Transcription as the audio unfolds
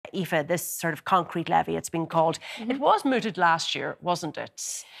Aoife, this sort of concrete levy, it's been called. It was mooted last year, wasn't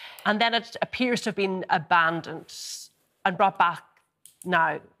it? And then it appears to have been abandoned and brought back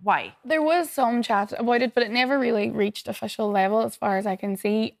now. Why? There was some chat about it, but it never really reached official level as far as I can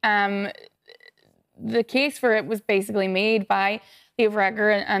see. The case for it was basically made by Leo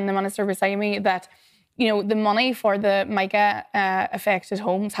Varadkar and the Minister beside me that, you know, the money for the Mica affected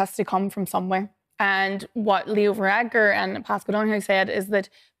homes has to come from somewhere. And what Leo Varadkar and Pascal Donoghue said is that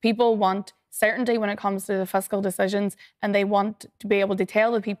people want certainty when it comes to the fiscal decisions, and they want to be able to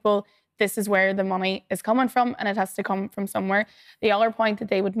tell the people this is where the money is coming from and it has to come from somewhere. The other point that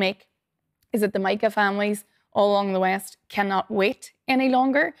they would make is that the Mica families all along the West cannot wait any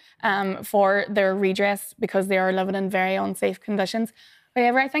longer for their redress because they are living in very unsafe conditions.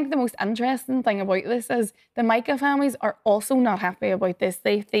 However, I think the most interesting thing about this is the Mica families are also not happy about this.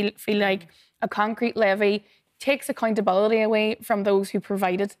 They feel like a concrete levy takes accountability away from those who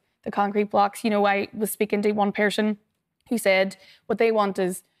provided the concrete blocks. You know, I was speaking to one person who said what they want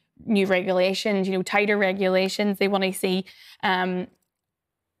is new regulations, you know, tighter regulations. They want to see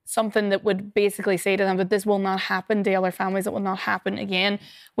something that would basically say to them that this will not happen to other families, it will not happen again.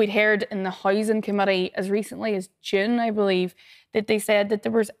 We'd heard in the Housing Committee as recently as June, I believe, that they said that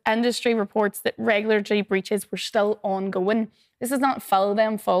there was industry reports that regulatory breaches were still ongoing. This does not fill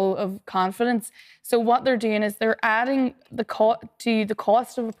them full of confidence. So what they're doing is they're adding the to the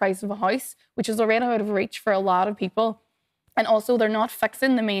cost of the price of a house, which is already out of reach for a lot of people. And also they're not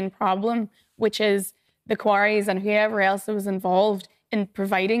fixing the main problem, which is the quarries and whoever else was involved in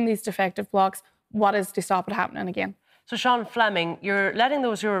providing these defective blocks. What is to stop it happening again? So, Seán Fleming, you're letting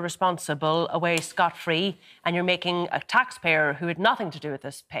those who are responsible away scot-free and you're making a taxpayer who had nothing to do with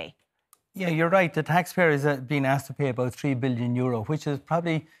this pay. Yeah, you're right. The taxpayer is being asked to pay about €3 billion, which is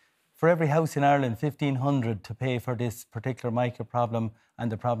probably, for every house in Ireland, 1,500 to pay for this particular Mica problem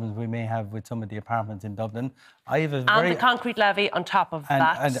and the problems we may have with some of the apartments in Dublin. And the concrete levy on top of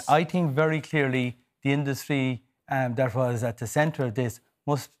that. And I think very clearly the industry that was at the centre of this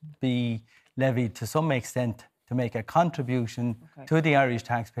must be levied to some extent to make a contribution to the Irish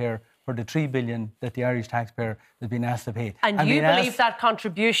taxpayer for the $3 billion that the Irish taxpayer has been asked to pay. And you believe that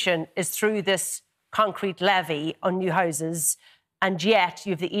contribution is through this concrete levy on new houses, and yet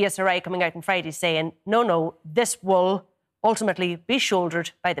you have the ESRI coming out on Friday saying, no, this will ultimately be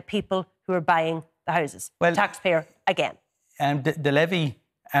shouldered by the people who are buying the houses. Well, taxpayer again. The levy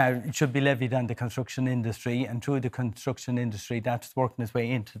should be levied on the construction industry, and through the construction industry that's working its way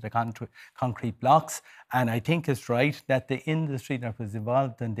into the concrete blocks. And I think it's right that the industry that was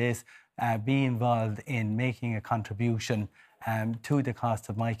involved in this be involved in making a contribution to the cost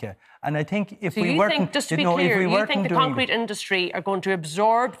of Mica. And I think if we weren't... Just to be clear, you think the concrete industry are going to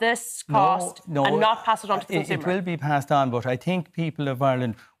absorb this cost and not pass it on to the consumer? It will be passed on, but I think people of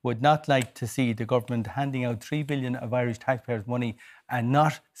Ireland would not like to see the government handing out $3 billion of Irish taxpayers' money and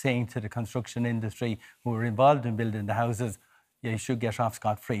not saying to the construction industry who are involved in building the houses, you should get off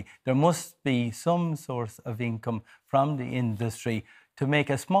scot-free. There must be some source of income from the industry to make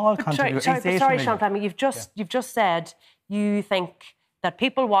a small contribution. Sorry, Seán Fleming, you've just said you think that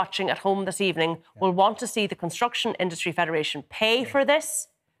people watching at home this evening will want to see the Construction Industry Federation pay for this,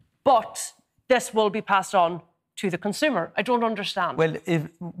 but this will be passed on to the consumer. I don't understand. Well, if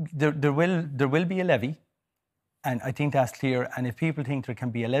there will be a levy, and I think that's clear. And if people think there can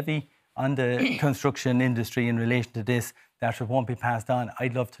be a levy on the construction industry in relation to this, that it won't be passed on,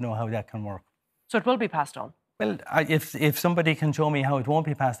 I'd love to know how that can work. So it will be passed on? Well, if somebody can show me how it won't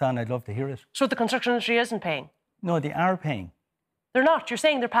be passed on, I'd love to hear it. So the construction industry isn't paying? No, they are paying. They're not? You're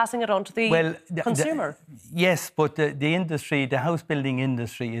saying they're passing it on to the consumer? Yes, but the industry, the house building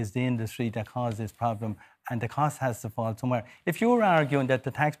industry is the industry that caused this problem, and the cost has to fall somewhere. If you're arguing that the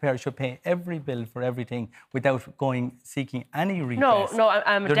taxpayer should pay every bill for everything without seeking any redress... No,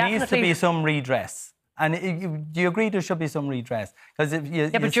 I'm there definitely... needs to be some redress. And do you agree there should be some redress? Because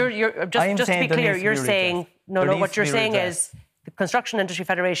but you're just to be clear, you're saying... what you're saying is the Construction Industry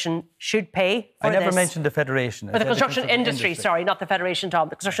Federation should pay for this. I never mentioned the Federation. But the construction industry, sorry, not the Federation, Tom.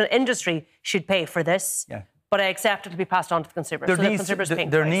 The construction industry should pay for this. Yeah. But I accept it to be passed on to the consumer.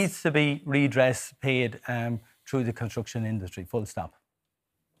 There needs to be redress paid through the construction industry, full stop.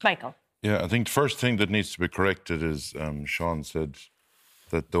 Michael? Yeah, I think the first thing that needs to be corrected is, Seán said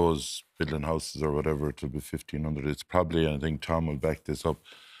that those building houses or whatever, it'll be 1,500. It's probably, and I think Tom will back this up,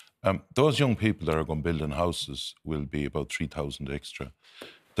 those young people that are going building houses will be about 3,000 extra.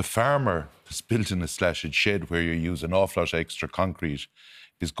 the farmer that's built in a slashed shed where you use an awful lot of extra concrete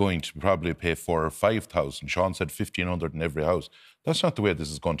is going to probably pay 4,000 or 5,000. Seán said 1,500 in every house. That's not the way this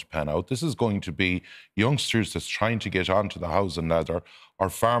is going to pan out. This is going to be youngsters that's trying to get onto the housing ladder, or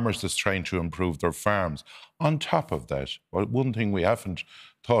farmers that's trying to improve their farms. On top of that, well, one thing we haven't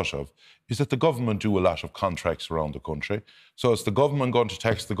thought of is that the government do a lot of contracts around the country. So is the government going to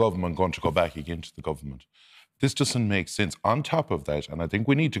tax the government going to go back again to the government? This doesn't make sense. On top of that, and I think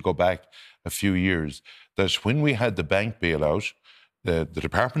we need to go back a few years, that when we had the bank bailout, the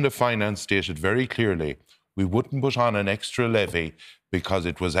Department of Finance stated very clearly we wouldn't put on an extra levy because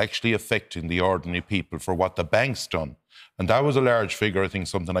it was actually affecting the ordinary people for what the bank's done. And that was a large figure, I think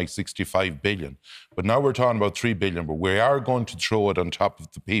something like 65 billion. But now we're talking about 3 billion, but we are going to throw it on top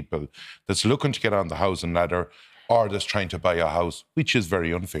of the people that's looking to get on the housing ladder or that's trying to buy a house, which is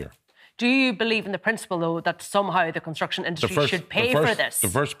very unfair. Do you believe in the principle, though, that somehow the construction industry should pay for this? The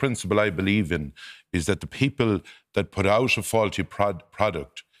first principle I believe in is that the people that put out a faulty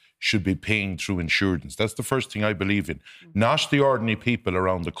product should be paying through insurance. That's the first thing I believe in. Not the ordinary people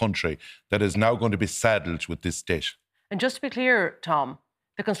around the country that is now going to be saddled with this debt. And just to be clear, Tom,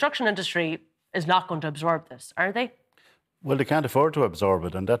 the construction industry is not going to absorb this, are they? Well, they can't afford to absorb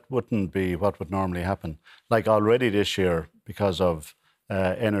it, and that wouldn't be what would normally happen. Like already this year, because of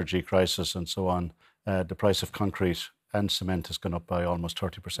energy crisis and so on, the price of concrete and cement has gone up by almost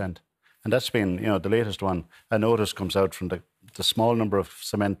 30%. And that's been, the latest one. A notice comes out from the small number of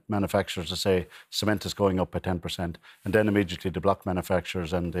cement manufacturers to say cement is going up by 10%. And then immediately the block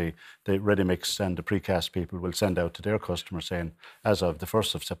manufacturers and the ready-mix and the precast people will send out to their customers saying, as of the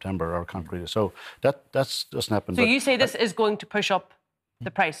 1st of September, our concrete. So that doesn't happen. So you say this is going to push up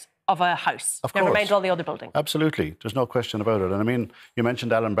the price of a house, of never course. mind all the other buildings. Absolutely. There's no question about it. And I mean, you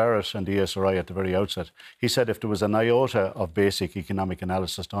mentioned Alan Barrett and the ESRI at the very outset. He said if there was an iota of basic economic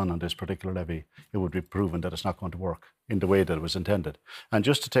analysis done on this particular levy, it would be proven that it's not going to work in the way that it was intended. And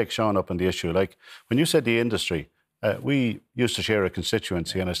just to take Seán up on the issue, like when you said the industry, we used to share a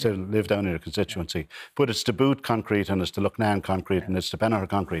constituency, and I still live down in a constituency, but it's the Boot Concrete and it's the Lucknow Concrete and it's the Penner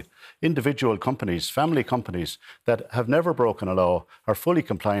Concrete. Individual companies, family companies that have never broken a law are fully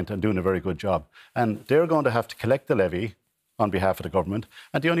compliant and doing a very good job. And they're going to have to collect the levy on behalf of the government,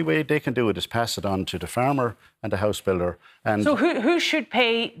 and the only way they can do it is pass it on to the farmer and the house builder. And so who should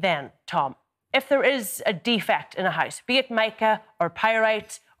pay then, Tom? If there is a defect in a house, be it mica or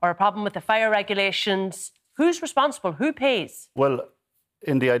pyrite or a problem with the fire regulations, who's responsible? Who pays? Well,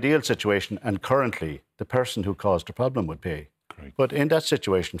 in the ideal situation, and currently, the person who caused the problem would pay. Correct. But in that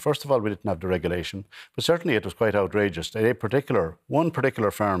situation, first of all, we didn't have the regulation, but certainly it was quite outrageous. One particular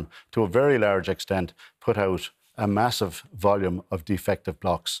firm, to a very large extent, put out a massive volume of defective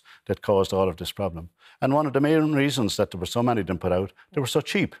blocks that caused all of this problem. And one of the main reasons that there were so many of them put out, they were so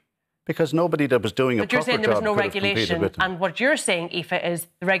cheap. Because nobody that was doing a proper job. But you're saying there was no regulation, and what you're saying, Aoife, is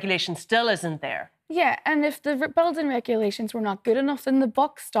the regulation still isn't there. Yeah, and if the building regulations were not good enough, then the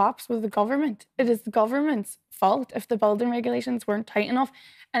buck stops with the government. It is the government's fault if the building regulations weren't tight enough.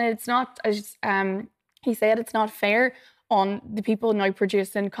 And it's not, as he said, it's not fair on the people now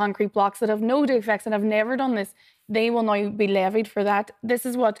producing concrete blocks that have no defects and have never done this. They will now be levied for that. This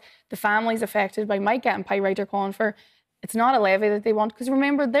is what the families affected by Mica and pyrite are calling for. It's not a levy that they want, because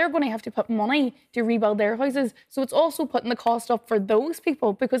remember, they're going to have to put money to rebuild their houses. So it's also putting the cost up for those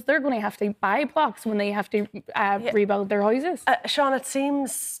people, because they're going to have to buy blocks when they have to rebuild their houses. Seán, it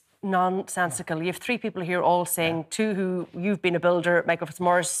seems nonsensical. You have three people here all saying, two who you've been a builder, Michael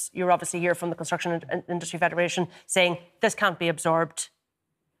Fitzmaurice, you're obviously here from the Construction Industry Federation, saying this can't be absorbed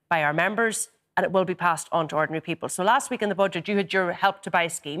by our members and it will be passed on to ordinary people. So last week in the budget, you had your Help to Buy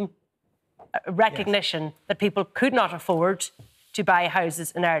scheme, recognition that people could not afford to buy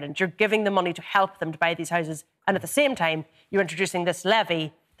houses in Ireland. You're giving them money to help them to buy these houses, and at the same time you're introducing this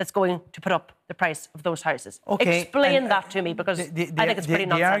levy that's going to put up the price of those houses. Okay, explain that to me, because I think it's pretty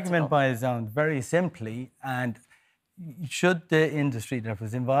nonsensical. The argument boils down very simply, and should the industry that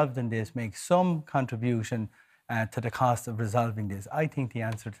was involved in this make some contribution to the cost of resolving this? I think the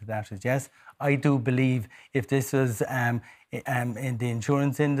answer to that is yes. I do believe if this was in the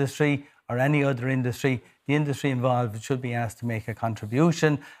insurance industry or any other industry, the industry involved should be asked to make a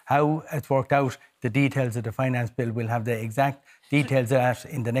contribution. How it's worked out, the details of the finance bill, will have the exact details of that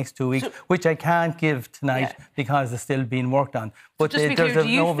in the next 2 weeks, which I can't give tonight because it's still being worked on. But just to be clear, do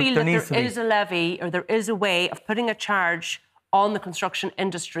you feel that there is a levy or there is a way of putting a charge on the construction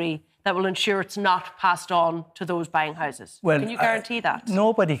industry that will ensure it's not passed on to those buying houses? Well, can you guarantee that?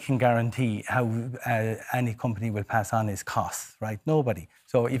 Nobody can guarantee how any company will pass on its costs, right? Nobody.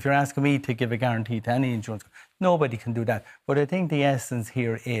 So if you're asking me to give a guarantee to any insurance, nobody can do that. But I think the essence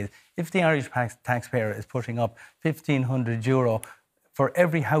here is, if the Irish taxpayer is putting up €1,500 for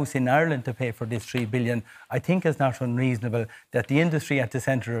every house in Ireland to pay for this 3 billion, I think it's not unreasonable that the industry at the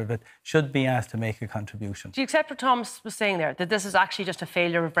centre of it should be asked to make a contribution. Do you accept what Thomas was saying there, that this is actually just a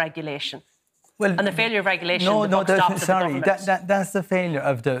failure of regulation? Well, and the failure of regulation, that's the failure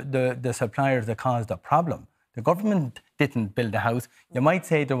of the suppliers that caused the problem. The government didn't build a house. You might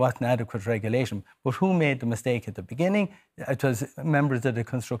say there wasn't adequate regulation, but who made the mistake at the beginning? It was members of the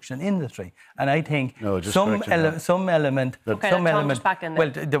construction industry. And I think some element. Well,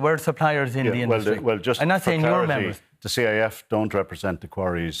 there were suppliers in the industry. I'm not saying your members. The CIF don't represent the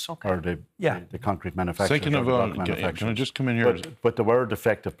quarries or the concrete manufacturers. Second of all, can I just come in here? But there were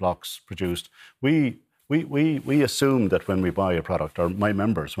defective blocks produced. We assume that when we buy a product, or my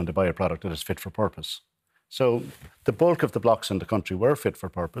members, when they buy a product, that is fit for purpose. So the bulk of the blocks in the country were fit for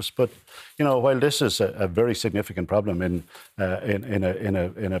purpose. But, you know, while this is a very significant problem in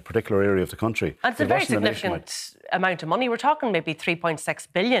a particular area of the country, and it's a very significant amount of money. We're talking maybe 3.6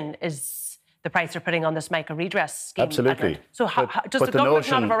 billion is the price they're putting on this Mica redress scheme. Absolutely. So does the government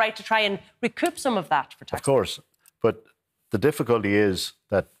not have a right to try and recoup some of that for taxpayers? Of course. But the difficulty is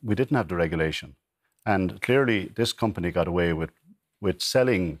that we didn't have the regulation. And clearly this company got away with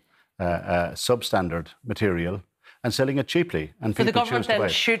selling substandard material and selling it cheaply. And so the government then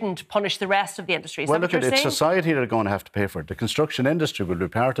shouldn't punish the rest of the industry. Well, look, it's society that are going to have to pay for it. The construction industry will be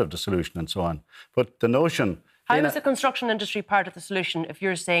part of the solution and so on. But the notion... How is the construction industry part of the solution if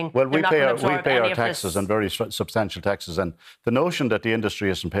you're saying... Well, we pay our taxes and very substantial taxes. And the notion that the industry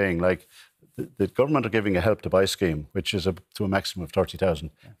isn't paying, like the government are giving a help to buy scheme, which is to a maximum of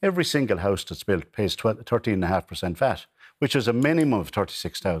 30,000. Every single house that's built pays 13.5% VAT, which is a minimum of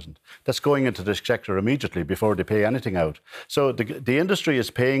 36,000. That's going into the exchequer immediately before they pay anything out. So the industry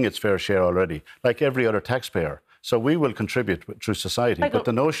is paying its fair share already, like every other taxpayer. So we will contribute through society. But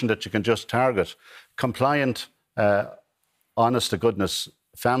the notion that you can just target compliant, honest-to-goodness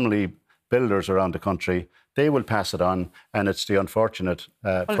family builders around the country, they will pass it on, and it's the unfortunate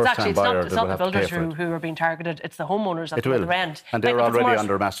first-time buyer that will have to pay for it. It's not the builders who are being targeted, it's the homeowners at the other end. And they're already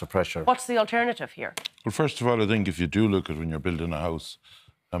under massive pressure. What's the alternative here? Well, first of all, I think if you do look at when you're building a house,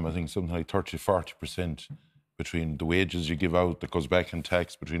 I think something like 30-40% between the wages you give out that goes back in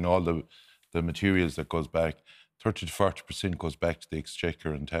tax, between all the materials that goes back, 30-40% goes back to the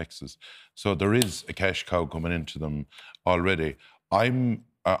exchequer and taxes. So there is a cash cow coming into them already.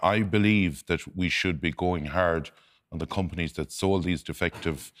 I believe that we should be going hard on the companies that sold these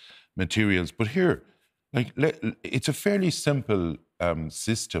defective materials. But here, it's a fairly simple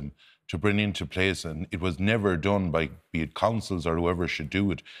system to bring into place, and it was never done by, be it councils or whoever should do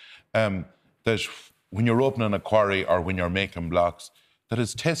it, that when you're opening a quarry or when you're making blocks, that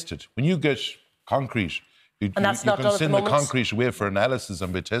is tested. When you get concrete, you can send the concrete away for analysis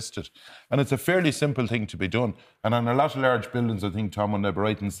and be tested. And it's a fairly simple thing to be done. And on a lot of large buildings, I think Tom will be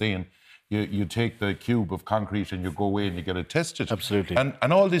right in saying, you take the cube of concrete and you go away and you get it tested. Absolutely.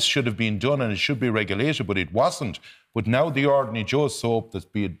 And all this should have been done and it should be regulated, but it wasn't. But now the ordinary Joe soap, that's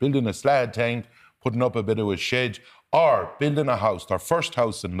be it building a slab tank, putting up a bit of a shed, or building a house, their first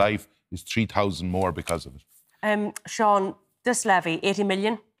house in life, is 3,000 more because of it. Seán, this levy, 80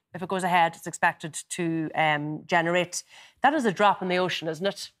 million, if it goes ahead, it's expected to generate. That is a drop in the ocean, isn't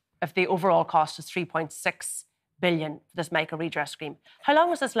it? If the overall cost is 3.6 billion for this Mica redress scheme. How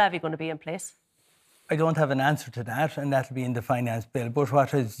long is this levy going to be in place? I don't have an answer to that, and that'll be in the finance bill. But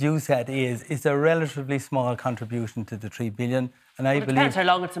what, as you said, is it's a relatively small contribution to the 3 billion. And I believe it depends how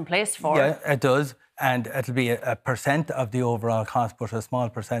long it's in place for. Yeah, it does. And it'll be a percent of the overall cost, but a small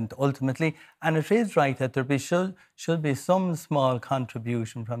percent ultimately. And it is right that there should be some small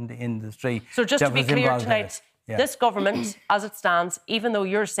contribution from the industry. So just to be clear tonight, this government, as it stands, even though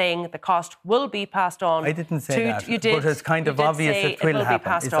you're saying the cost will be passed on... I didn't say that, but it's kind of obvious it will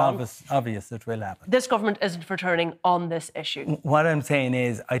happen. It's obvious it will happen. This government isn't returning on this issue. What I'm saying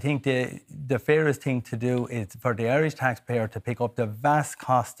is, I think the fairest thing to do is for the Irish taxpayer to pick up the vast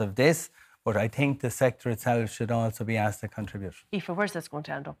cost of this, but I think the sector itself should also be asked to contribute. Aoife, where's this going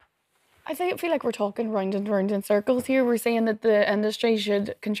to end up? I feel like we're talking round and round in circles here. We're saying that the industry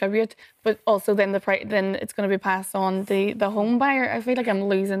should contribute, but also then then it's going to be passed on the home buyer. I feel like I'm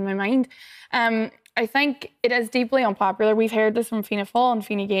losing my mind. I think it is deeply unpopular. We've heard this from Fianna Fáil and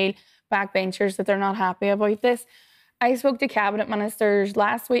Fine Gael backbenchers that they're not happy about this. I spoke to cabinet ministers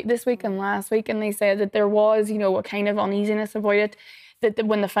this week and last week, and they said that there was, a kind of uneasiness about it, that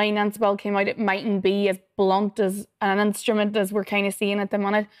when the finance bill came out, it mightn't be as blunt as an instrument as we're kind of seeing at the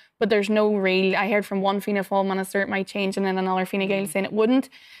minute. But there's no real, I heard from one Fianna Fáil minister it might change, and then another Fine Gael saying it wouldn't.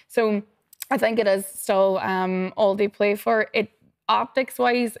 So I think it is still all they play for. It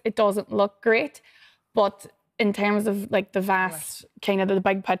optics-wise, it doesn't look great, but in terms of like the vast kind of the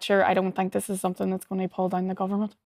big picture, I don't think this is something that's going to pull down the government.